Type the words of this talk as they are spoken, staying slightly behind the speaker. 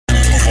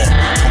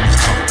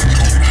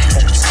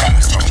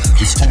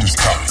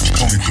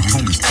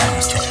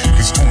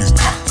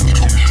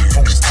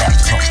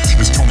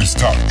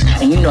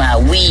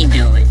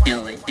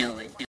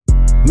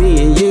Me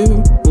and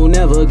you will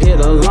never get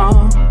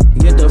along.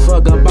 Get the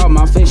fuck up out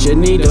my face, you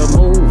need to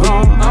move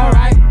on.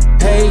 Alright,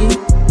 hey,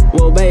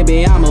 well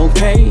baby, I'm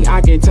okay.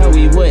 I can tell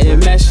we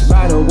wouldn't mesh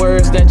by the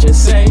words that you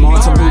say.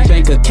 Multiple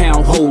bank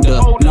account holder,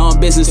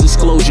 non-business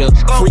disclosure.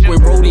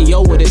 Frequent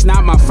rodeo, but it's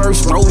not my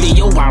first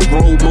rodeo. I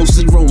rode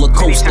mostly roller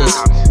coasters.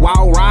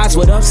 Wild rides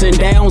with ups and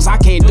downs, I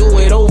can't do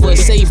it over,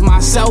 save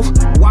myself.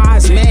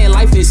 Wise man,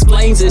 life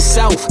explains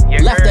itself.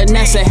 Left the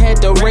nest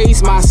ahead to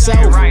raise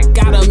myself.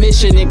 Got a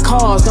mission in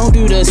cars, don't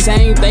do the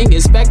same thing,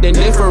 expecting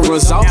different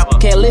results.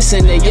 Can't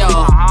listen to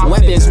y'all,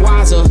 weapons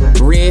wiser.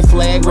 Red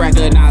flag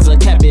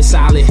recognizer, kept it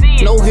solid.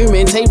 No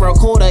human tape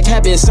recorder,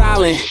 kept it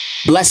silent.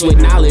 Blessed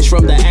with knowledge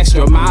from the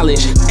extra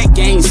mileage.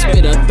 Game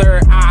spitter,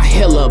 third eye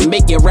healer,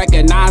 make you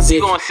recognize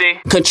it.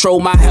 Control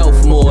my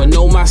health more,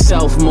 know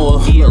myself more.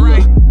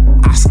 Look.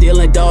 I still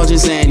indulge in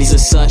Xannies and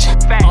such.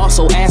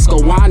 Also ask a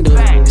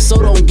Wanda, so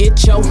don't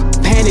get your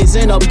panties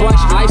in a bunch.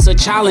 Life's a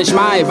challenge,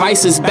 my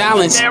advice is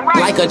balanced.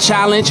 Like a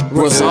challenge,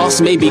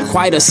 results may be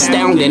quite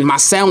astounding. My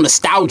sound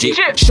nostalgic,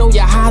 show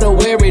you how to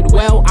wear it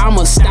well, I'm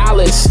a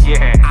stylist.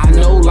 I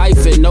know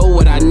life and know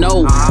what I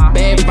know.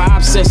 Bad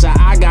vibes, sister,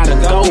 I gotta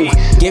go.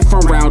 Get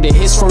from round it,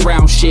 hits from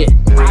round shit.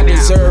 I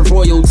deserve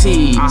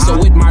royalty, so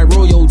with my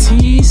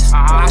royalties,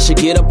 I should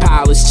get a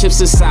palace.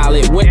 Chips are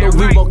solid, window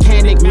view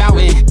volcanic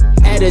mountain.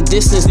 At a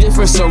distance,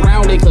 different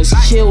surrounding, cause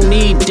chill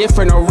need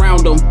different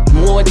around them.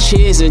 More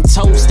cheers and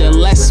toast and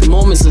less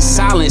moments of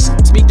silence.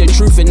 Speak the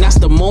truth and that's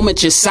the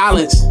moment you're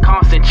silence.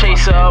 Constant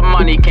chaser of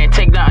money, can't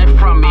take nothing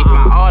from me.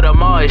 My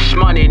Audemars is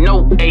money,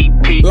 no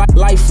AP.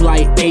 Life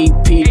like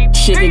AP,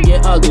 shit can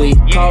get ugly.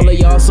 Call of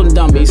y'all some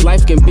dummies,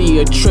 life can be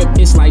a trip.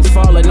 It's like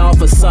falling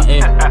off of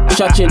something.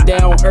 Shut you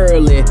down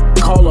early,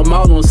 call them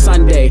all on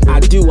Sunday. I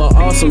do an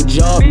awesome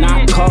job,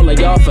 not calling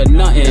y'all for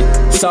nothing.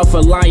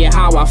 Self-reliant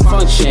how I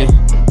function.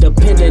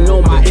 Depending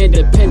on my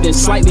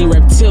independence, slightly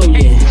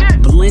reptilian.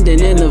 Blending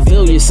in the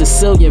village,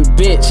 Sicilian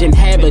bitch.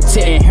 Inhabitant,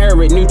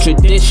 inherit new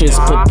traditions.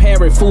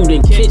 Preparing food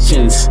in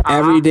kitchens.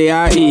 Every day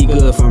I eat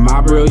good for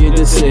my brilliant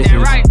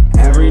decisions.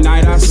 Every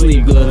night I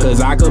sleep good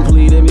cause I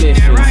completed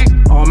missions.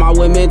 All my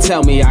women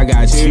tell me I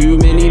got too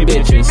many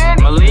bitches.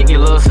 Malik, you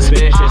look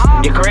suspicious.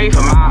 You crave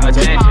for my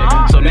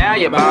attention, so now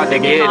you're about to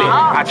get it.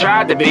 I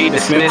tried to be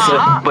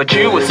dismissive, but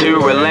you was too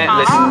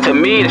relentless. To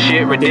me the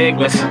shit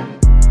ridiculous.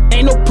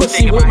 Ain't no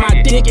pussy where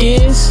my dick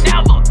is.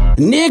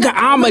 Nigga,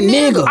 I'm a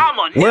nigga.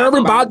 Worry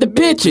about the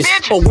bitches,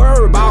 or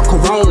worry about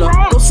Corona.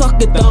 Go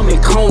suck a thumb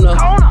in Kona.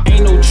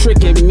 Ain't no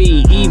tricking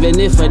me, even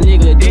if a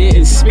nigga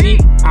didn't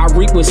speak. I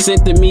reap what's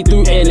sent to me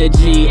through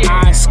energy.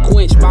 Eyes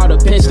squinch, bout to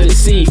pinch to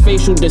see.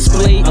 Facial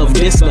display of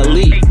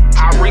disbelief.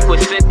 I reap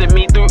what's sent to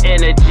me through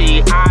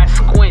energy. Eyes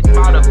squint,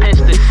 bout to pinch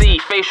to see.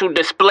 Facial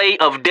display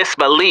of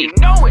disbelief.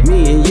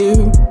 Me and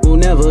you will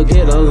never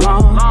get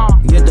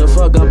along. Get the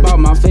fuck up out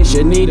my face,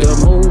 you need to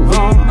move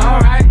on.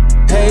 Alright,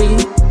 hey,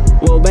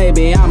 well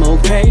baby, I'm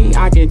okay.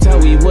 I can tell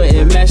we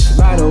wouldn't mesh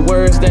by the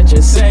words that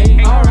you say.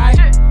 Alright.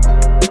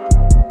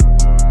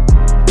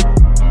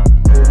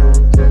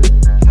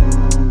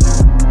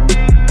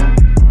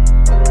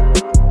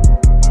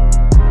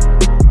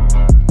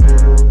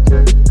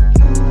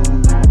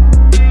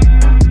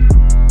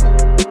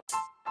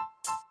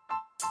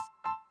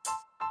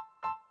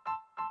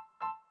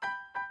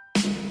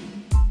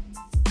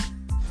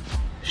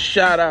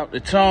 Shout out to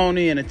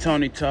Tony and the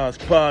Tony Talks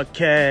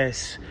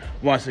podcast.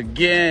 Once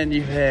again,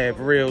 you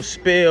have Real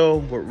Spill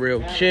with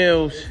Real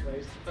Chillz.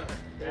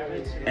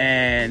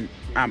 And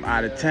I'm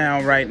out of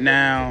town right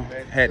now.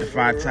 Had to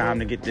find time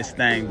to get this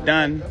thing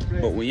done.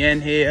 But we in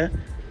here.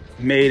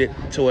 Made it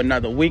to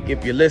another week.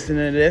 If you're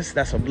listening to this,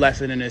 that's a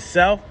blessing in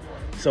itself.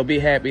 So be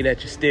happy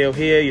that you're still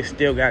here. You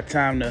still got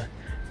time to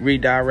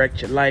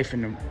redirect your life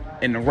in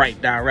the right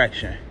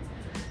direction.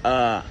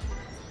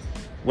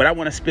 What I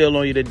want to spill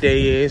on you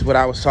today is what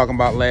I was talking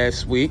about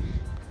last week.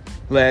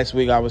 Last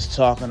week I was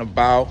talking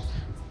about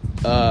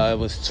it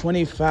was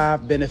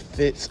 25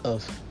 benefits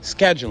of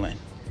scheduling.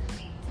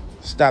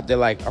 Stopped at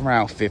like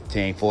around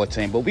 15,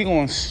 14, but we're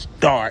going to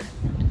start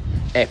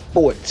at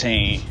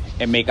 14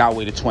 and make our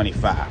way to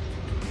 25.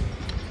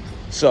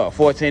 So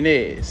 14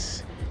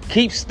 is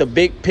keeps the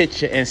big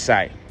picture in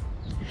sight.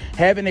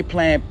 Having a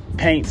plan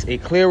paints a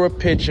clearer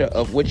picture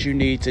of what you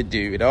need to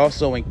do. It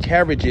also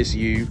encourages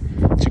you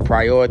to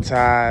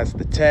prioritize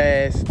the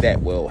tasks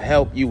that will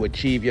help you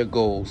achieve your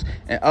goals.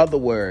 In other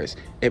words,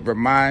 it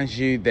reminds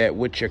you that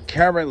what you're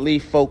currently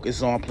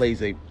focused on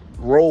plays a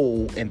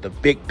role in the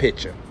big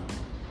picture.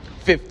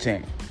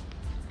 15,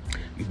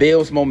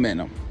 builds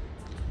momentum.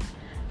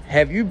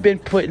 Have you been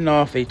putting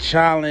off a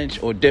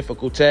challenge or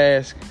difficult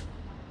task?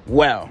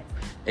 Well,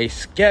 a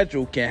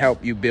schedule can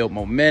help you build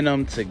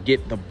momentum to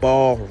get the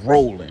ball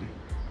rolling.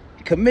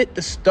 Commit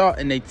to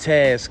starting a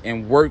task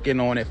and working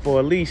on it for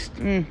at least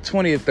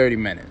 20 to 30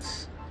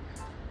 minutes.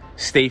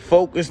 Stay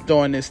focused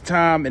during this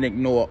time and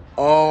ignore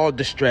all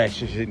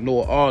distractions.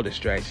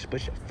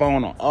 Put your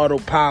phone on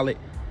autopilot.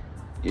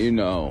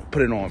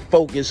 Put it on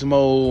focus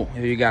mode.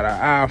 If you got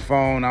an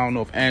iPhone, I don't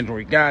know if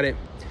Android got it.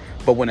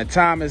 But when the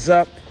time is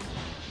up,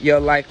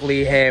 You'll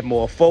likely have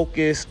more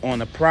focus on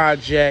the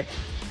project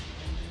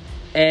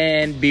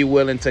and be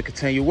willing to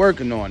continue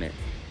working on it.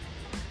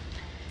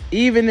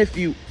 Even if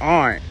you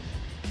aren't,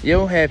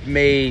 you'll have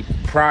made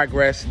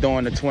progress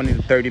during the 20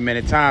 to 30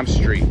 minute time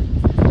streak.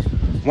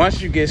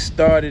 Once you get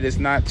started, it's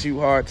not too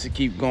hard to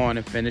keep going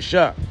and finish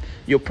up.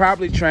 You'll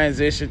probably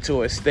transition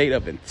to a state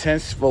of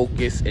intense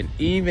focus, and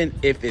even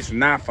if it's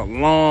not for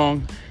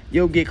long,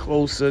 you'll get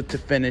closer to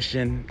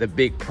finishing the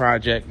big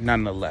project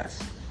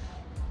nonetheless.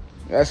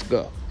 Let's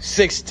go.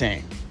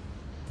 16.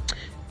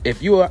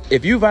 If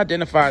you've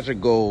identified your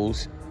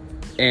goals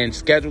and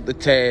scheduled the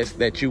tasks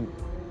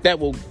that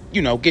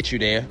will get you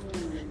there,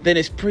 then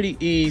it's pretty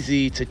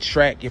easy to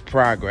track your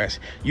progress.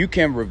 You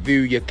can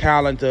review your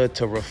calendar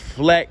to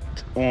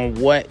reflect on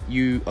what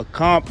you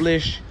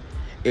accomplished.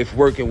 If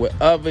working with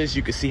others,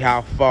 you can see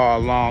how far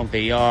along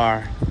they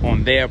are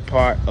on their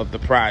part of the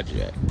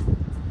project.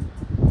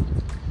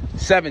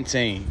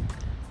 17.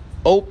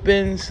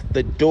 Opens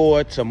the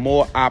door to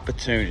more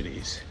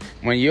opportunities.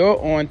 When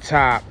you're on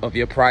top of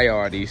your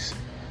priorities,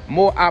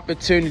 more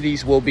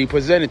opportunities will be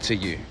presented to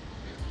you.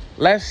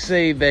 Let's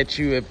say that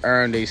you have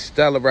earned a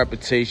stellar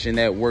reputation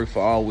at work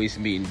for always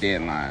meeting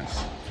deadlines.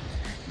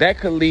 That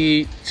could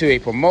lead to a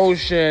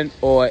promotion,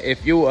 or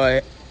if you're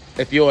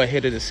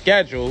ahead of the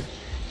schedule,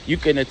 you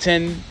can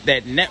attend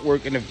that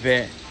networking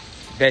event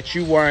that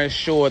you weren't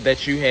sure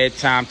that you had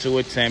time to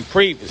attend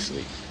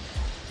previously.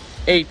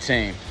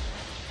 18.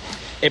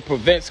 It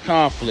prevents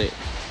conflict.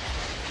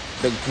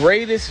 The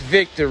greatest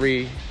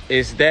victory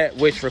is that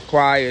which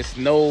requires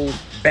no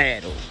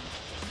battle.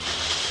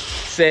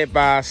 Said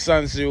by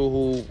Sun Tzu,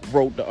 who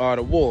wrote The Art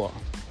of War.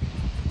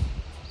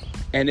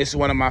 And it's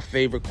one of my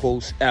favorite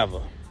quotes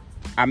ever.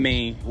 I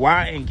mean,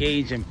 why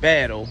engage in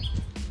battle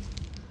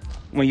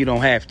when you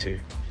don't have to?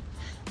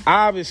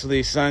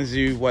 Obviously, Sun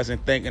Tzu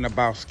wasn't thinking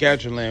about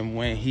scheduling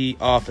when he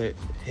authored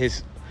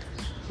his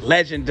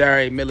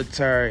legendary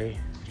military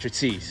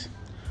treatise.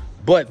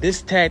 But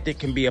this tactic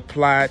can be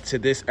applied to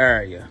this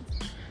area.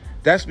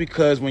 That's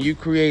because when you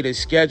create a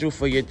schedule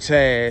for your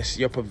tasks,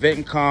 you're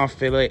preventing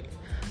conflict,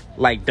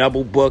 like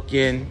double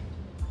booking.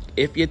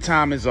 If your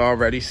time is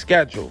already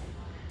scheduled,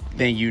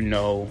 then you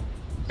know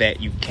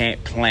that you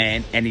can't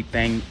plan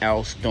anything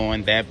else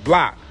during that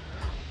block.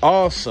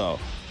 Also,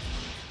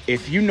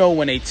 if you know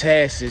when a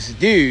task is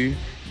due,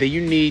 then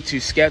you need to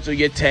schedule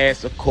your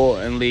tasks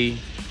accordingly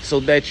so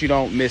that you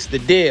don't miss the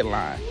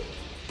deadline.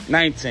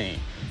 19.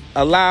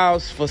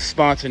 Allows for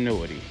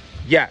spontaneity.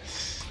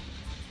 Yes,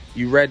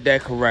 you read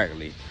that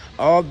correctly.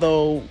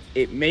 Although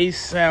it may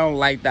sound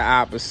like the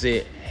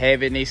opposite,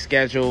 having a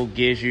schedule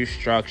gives you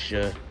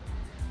structure.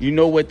 You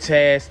know what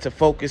tasks to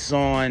focus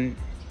on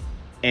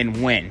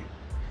and when.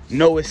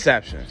 No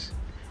exceptions.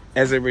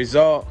 As a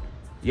result,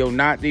 you'll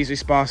knock these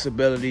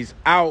responsibilities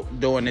out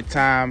during the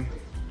time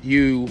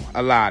you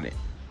allotted.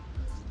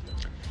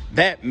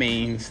 That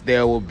means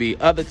there will be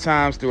other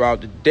times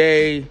throughout the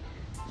day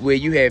where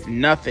you have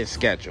nothing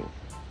scheduled.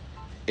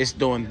 It's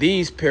during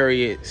these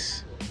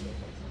periods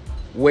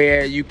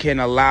where you can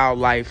allow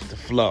life to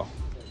flow.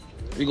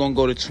 We're going to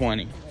go to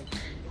 20.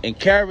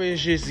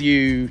 Encourages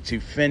you to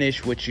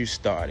finish what you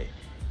started.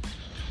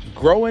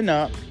 Growing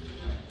up,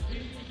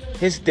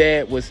 his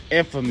dad was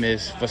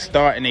infamous for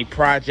starting a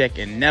project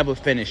and never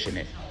finishing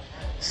it.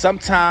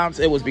 Sometimes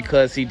it was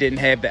because he didn't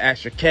have the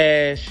extra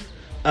cash.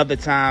 Other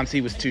times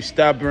he was too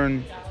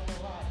stubborn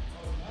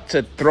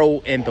to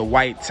throw in the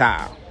white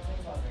towel.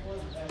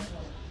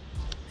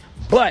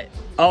 But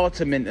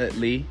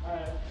ultimately,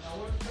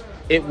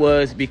 it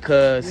was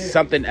because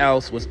something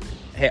else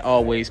had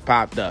always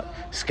popped up.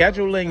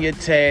 Scheduling your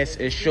tasks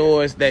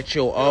ensures that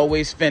you'll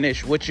always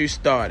finish what you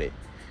started.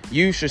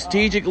 You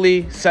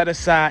strategically set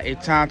aside a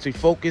time to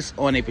focus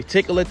on a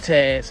particular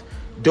task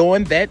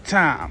during that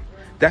time.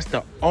 That's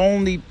the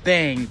only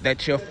thing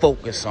that you're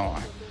focused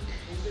on.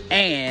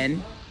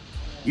 And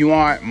you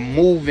aren't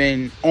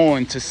moving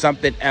on to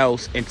something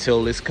else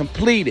until it's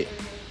completed.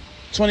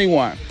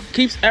 21.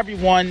 Keeps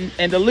everyone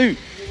in the loop.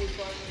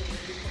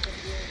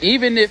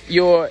 Even if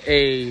you're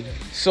a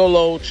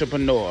solo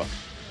entrepreneur,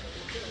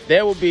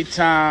 there will be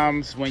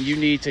times when you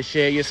need to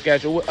share your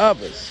schedule with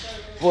others.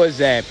 For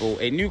example,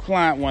 a new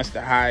client wants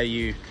to hire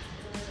you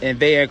and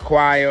they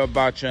inquire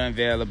about your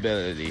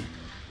availability.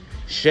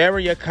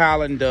 Sharing your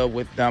calendar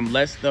with them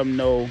lets them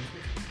know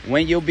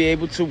when you'll be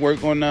able to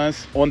work on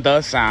the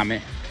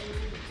assignment.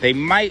 They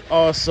might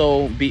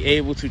also be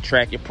able to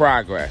track your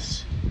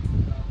progress.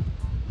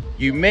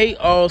 You may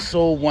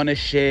also want to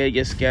share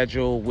your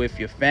schedule with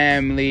your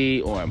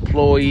family or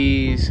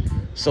employees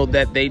so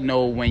that they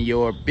know when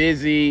you're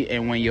busy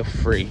and when you're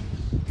free.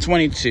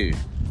 22.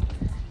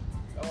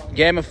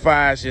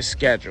 Gamifies your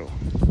schedule.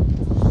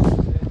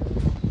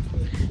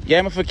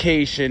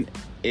 Gamification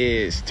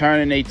is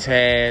turning a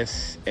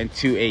task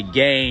into a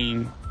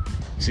game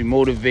to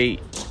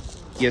motivate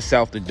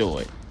yourself to do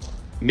it.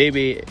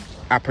 Maybe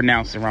I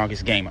pronounced it wrong.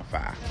 It's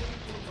gamify.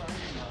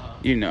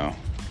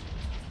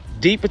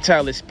 Deep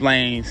Patel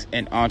explains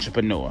in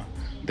Entrepreneur,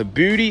 the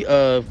beauty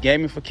of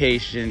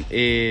gamification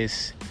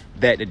is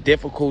that the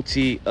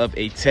difficulty of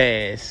a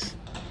task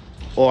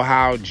or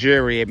how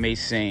dreary it may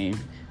seem,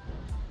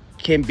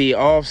 can be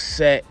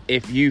offset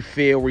if you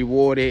feel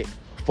rewarded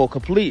for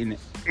completing it.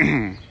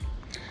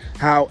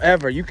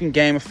 However, you can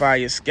gamify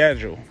your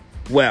schedule.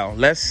 Well,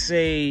 let's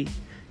say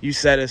you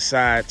set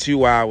aside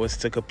 2 hours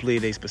to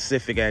complete a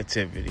specific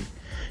activity.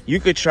 You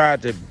could try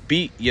to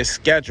beat your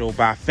schedule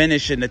by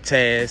finishing the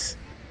task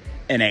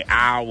in an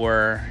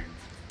hour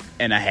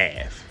and a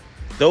half.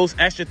 Those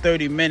extra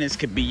 30 minutes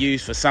could be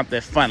used for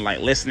something fun, like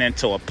listening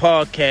to a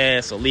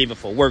podcast or leaving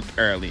for work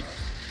early.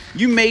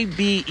 You may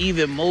be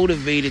even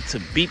motivated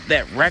to beat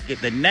that record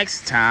the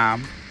next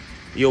time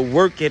you're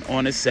working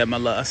on a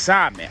similar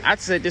assignment. I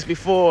said this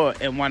before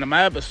in one of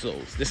my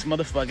episodes. This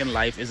motherfucking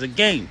life is a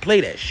game.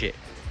 Play that shit.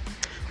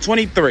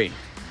 23.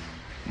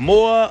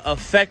 More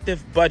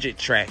effective budget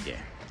tracking.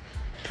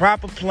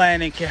 Proper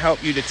planning can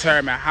help you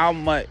determine how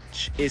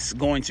much it's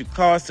going to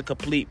cost to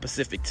complete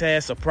specific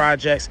tasks or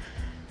projects.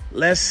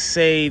 Let's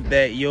say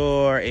that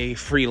you're a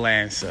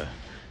freelancer.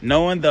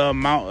 Knowing the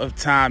amount of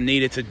time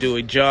needed to do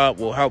a job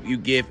will help you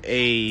give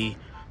a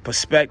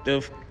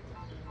prospective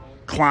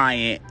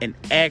client an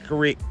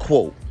accurate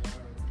quote.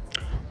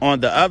 On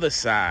the other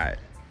side,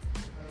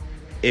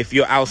 if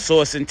you're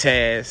outsourcing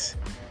tasks,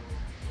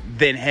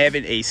 then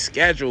having a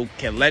schedule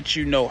can let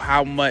you know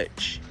how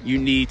much you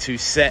need to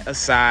set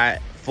aside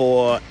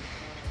for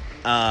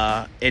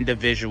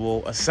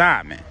individual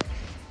assignment.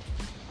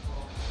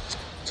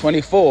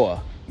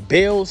 24.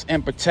 Builds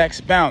and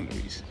protects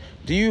boundaries.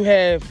 Do you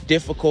have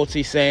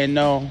difficulty saying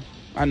no?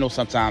 I know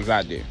sometimes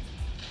I do.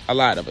 A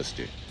lot of us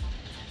do.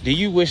 Do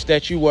you wish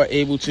that you were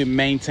able to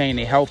maintain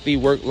a healthy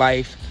work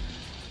life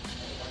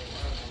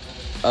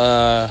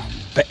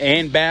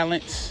and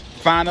balance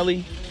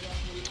finally?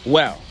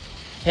 Well,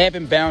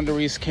 having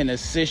boundaries can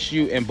assist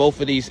you in both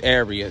of these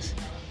areas.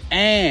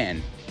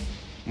 And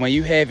when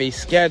you have a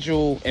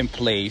schedule in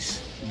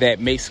place that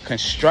makes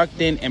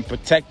constructing and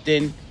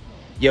protecting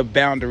your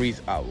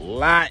boundaries a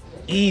lot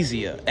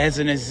easier. As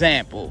an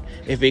example,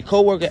 if a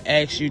coworker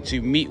asks you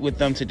to meet with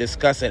them to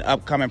discuss an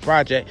upcoming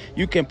project,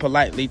 you can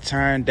politely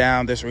turn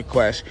down this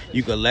request.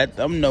 You can let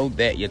them know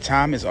that your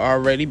time has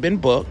already been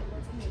booked,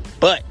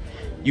 but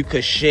you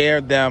could share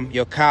them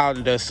your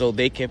calendar so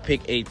they can pick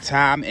a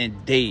time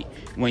and date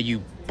when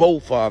you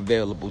both are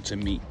available to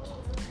meet.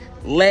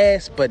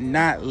 Last but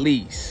not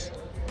least,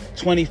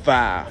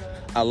 25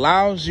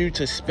 allows you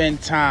to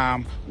spend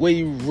time where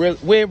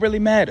it really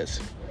matters.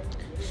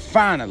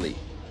 Finally,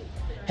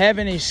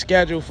 having a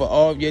schedule for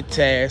all of your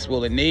tasks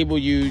will enable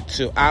you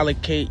to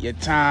allocate your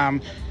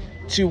time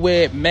to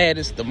where it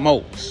matters the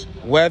most.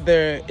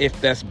 Whether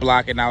if that's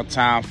blocking out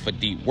time for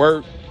deep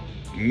work,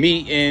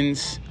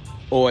 meetings,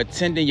 or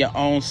attending your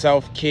own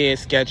self-care,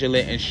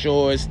 scheduling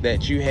ensures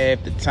that you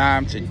have the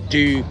time to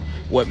do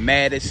what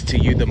matters to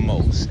you the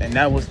most. And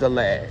that was the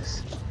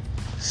last.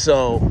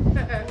 So,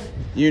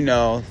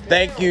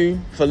 thank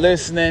you for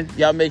listening.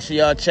 Y'all make sure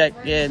y'all check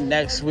in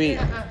next week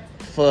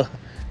for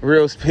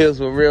Real Spills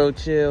with Real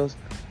Chillz.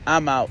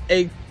 I'm out.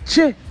 Hey,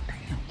 chill.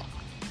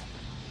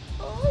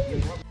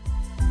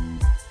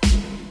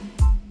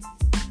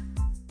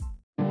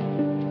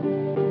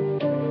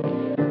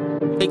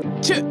 Hey,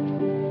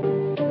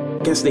 chill.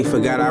 Guess they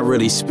forgot I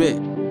really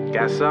spit.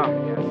 Guess so.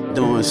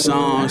 Doing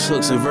songs,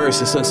 hooks and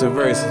verses. Let's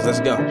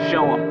go.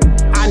 Show 'em.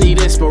 I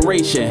need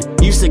inspiration.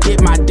 Used to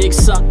get my dick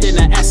sucked in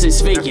the essence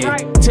vacant.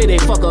 Right. Till they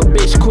fuck a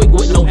bitch quick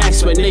with no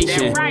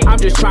explanation. Right. I'm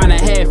just trying to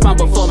have fun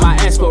before my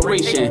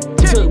aspiration.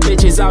 Took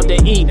bitches out to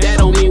eat, that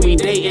don't mean we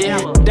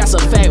dating. That's a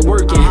fact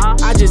working.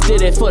 I just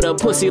did it for the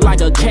pussy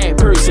like a cat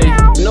person.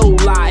 No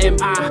lie, am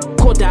I?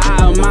 Caught the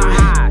eye of my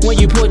eye. When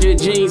you put your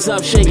jeans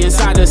up, shaking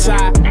side to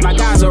side. My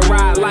guys are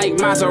ride like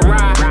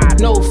Maserati.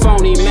 No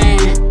phony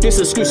man. This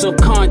exclusive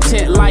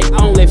content like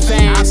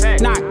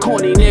OnlyFans. Not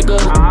corny nigga.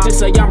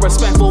 Just a young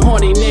respectful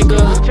horny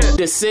nigga.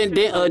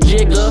 Descendant of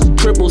Jigga.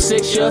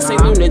 666 ya. Say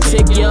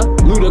lunatic ya.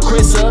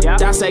 Ludacris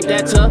dissect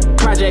that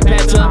Project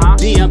Peta.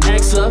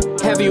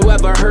 DMXer. Have you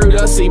ever heard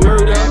us see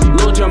murder?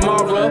 Lil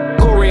Jamara.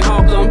 Corey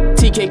Holcomb.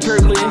 TK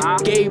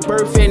Kirkland. Gave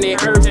birth and they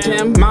earthed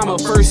him. Mama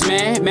first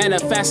man.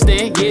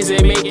 Manifesting. Years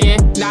in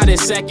making. Not in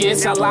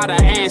seconds. A lot of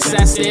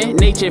ancestors.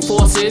 Nature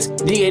forces.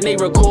 DNA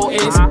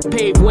recordings.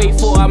 Paved way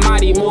for a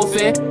mighty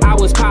morphin. I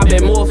was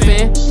popping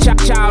morphin.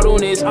 Child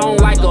on his own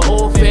like an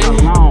orphan.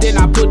 Then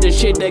I put the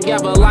shit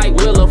together like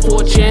Wheel of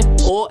Fortune.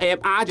 Or am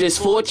I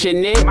just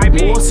fortunate?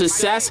 More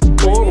success,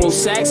 oral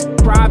sex,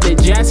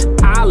 private jets.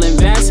 I'll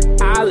invest,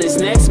 I'll is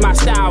next. My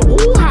style,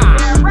 woo-ha.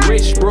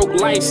 Rich, broke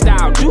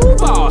lifestyle,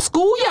 Duval,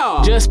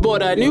 schoolyard. Just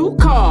bought a new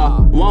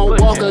car, won't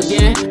walk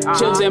again.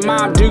 Chillz and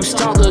Mom Dukes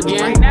talk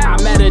again.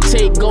 I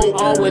meditate, go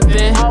all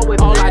within.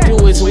 All I do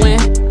is win,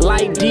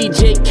 like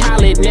DJ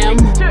Khaled them.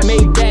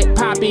 Made back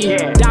poppy,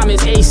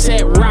 diamonds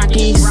A-set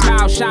Rocky.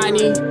 Smile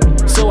shiny,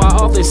 so I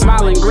often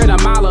smile and grin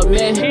a mile of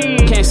men.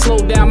 Can't slow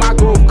down my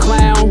growth,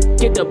 clown.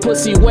 Get the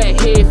pussy wet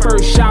head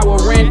first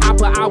showering. I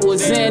put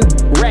hours in,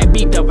 rap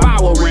beat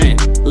devouring.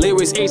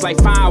 Lyrics age like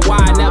fine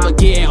wine, never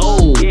getting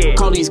old.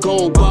 Call these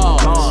gold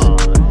bars,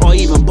 or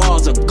even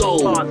bars of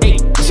gold. Hey,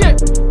 chip,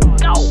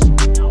 go.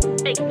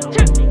 Hey,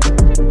 chip.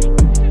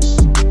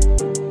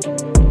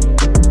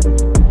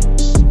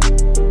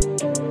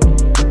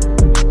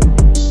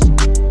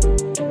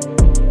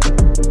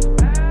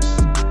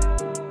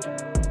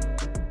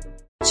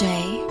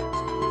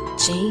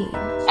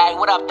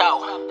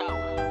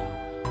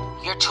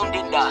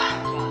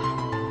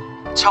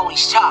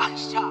 Tony's Talk,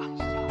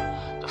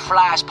 the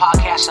flyest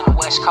podcast on the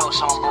West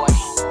Coast, homeboy.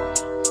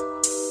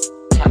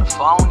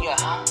 California.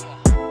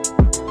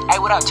 Hey,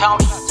 what up,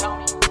 Tony?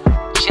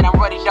 Shit, I'm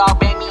ready, dog,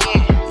 bang me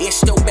in. It's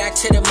still back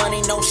to the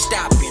money, no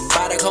stopping.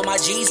 About to call my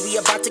G's, we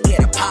about to get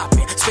it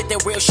poppin'. Spit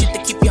that real shit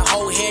to keep your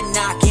whole head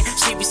knocking.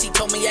 CBC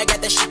told me I got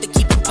that shit to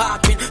keep it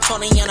poppin'.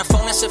 Tony on the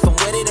phone, that's if I'm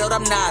with it or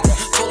I'm not.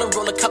 Told her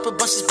roll a couple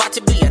bunches, about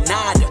to be a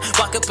nada.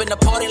 Walk up in the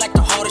party like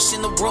the hardest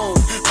in the room.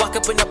 Walk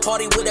up in the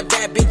party with a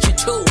bad bitch or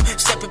two.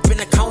 Step up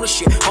in the corner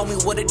shit, homie,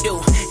 what it do?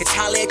 It's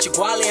holla at your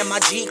guale and my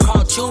G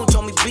cartoon.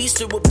 Told me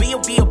beast it would be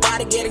about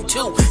to get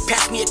into.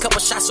 Pass me a couple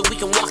shots so we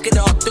can walk it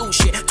all through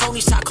shit.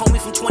 Tony's Talk, homie,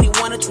 from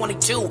 21 to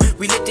 22.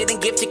 We lifted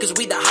and gifted cause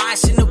we the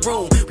highest in the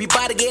room. We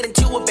bout to get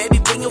into it, baby,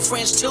 bring your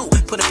friends too.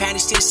 Put the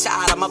panties to the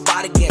side, I'm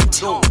about to get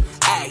into it.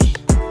 Ay,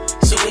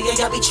 so when you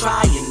be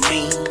trying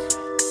me,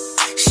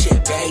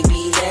 shit,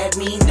 baby, let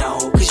me know.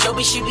 Cause your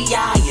bitch, she be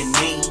eyeing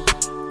me,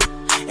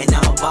 and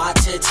I'm about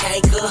to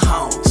take her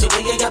home. So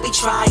when you be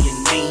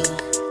trying me,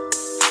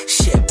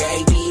 shit,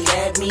 baby,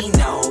 let me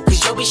know.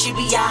 Cause your bitch, she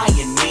be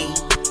eyeing me,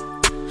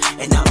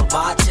 and I'm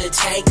about to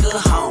take her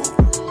home.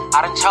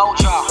 I done told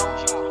y'all,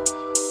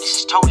 this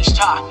is Tony's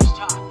Talk.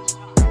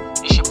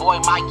 It's your boy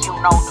Mike, you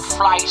know, the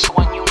flyest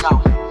one you know.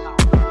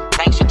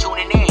 Thanks for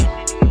tuning in.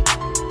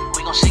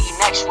 We gon' see you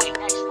next week,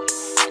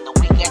 and the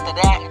week after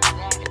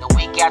that, and the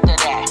week after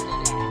that.